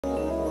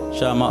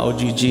Shout out my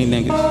OGG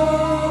niggas.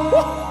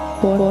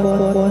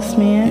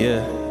 Bossman.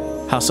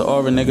 Yeah. House of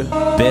Aura nigga.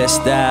 Best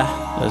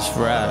style. Let's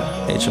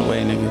ride. HOA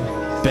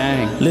nigga.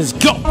 Bang. Let's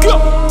go. Go.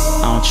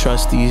 I don't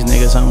trust these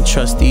niggas. I don't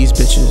trust these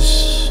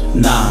bitches.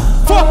 Nah.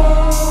 Fuck.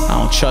 I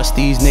don't trust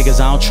these niggas.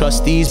 I don't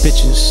trust these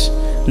bitches.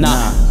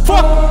 Nah.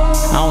 Fuck.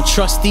 I don't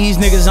trust these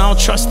niggas. I don't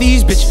trust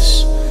these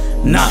bitches.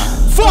 Nah.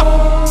 Fuck.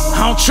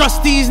 I don't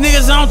trust these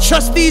niggas. I don't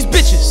trust these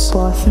bitches.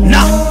 Bossman.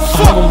 Nah.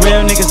 Fuck. When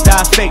real niggas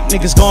die, fake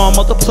niggas gon'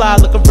 multiply.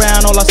 Look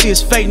around, all I see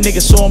is fake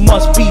niggas. So it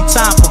must be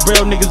time for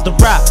real niggas to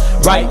rap,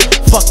 right?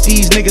 Fuck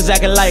these niggas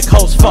acting like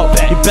hoes folk.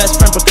 Your best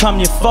friend become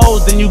your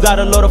foes, then you got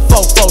a load of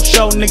fofo.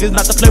 Show niggas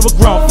not to play with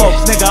grown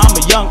folks. Nigga, I'm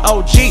a young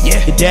OG.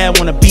 Your dad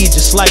wanna be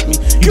just like me.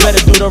 You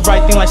better do the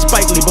right thing like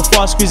Spike Lee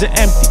before I squeeze it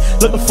empty.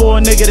 Looking for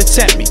a nigga to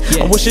tempt me.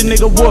 I wish a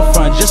nigga would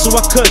front just so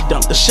I could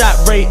dump the shot.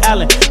 Ray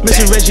Allen,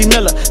 missing Reggie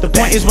Miller. The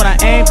point is when I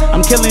aim,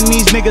 I'm killing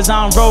these niggas.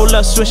 I don't roll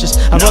up swishes.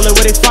 I roll it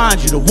where they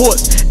find you, the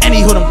woods.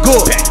 Any hood I'm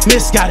good.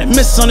 Misguided,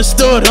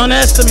 misunderstood,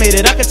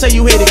 underestimated. I can tell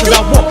you hate it cause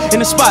I walk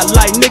in the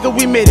spotlight. Nigga,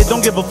 we made it.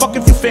 Don't give a fuck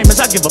if you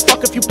famous. I give a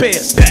fuck if you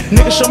pairs.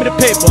 Nigga, show me the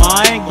paper.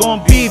 I ain't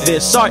gonna be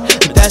there. Sorry,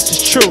 but that's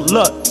just true.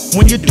 Look,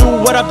 when you do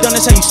what I've done,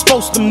 that's how you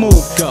supposed to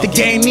move. The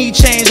game need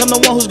change. I'm the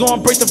one who's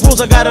gonna break the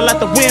rules. I gotta let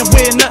the win,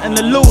 nothing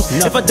to lose.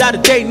 If I die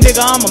today, nigga,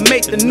 I'ma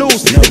make the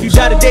news. If you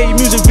die today, your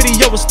music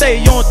video will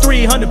stay on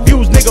 300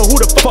 views. Nigga, who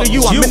the fuck are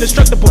you? I'm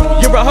indestructible.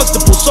 You're a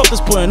Huxtable, soft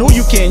as pudding. Who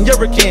you can? You're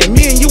a can.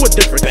 Me and you are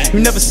different. You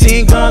never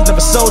seen guns,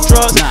 never sold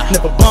drugs,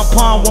 never bump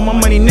on. Want my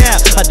money now?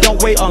 I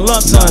don't wait on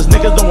lump sums.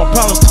 Niggas don't want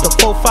problems. Cause the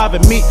 4-5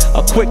 and me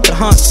are quick to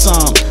hunt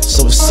some.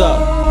 So what's up?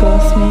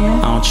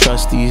 Bossman. I don't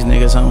trust these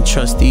niggas. I don't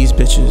trust these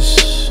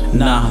bitches.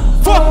 Nah.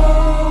 Fuck.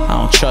 I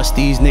don't trust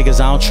these niggas.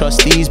 I don't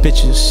trust these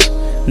bitches.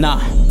 Nah.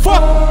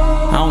 Fuck.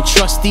 I don't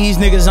trust these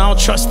niggas. I don't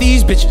trust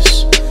these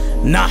bitches.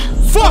 Nah.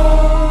 Fuck.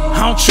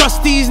 I don't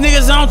trust these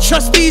niggas. I don't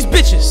trust these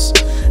bitches.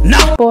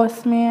 Nah.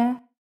 Bossman.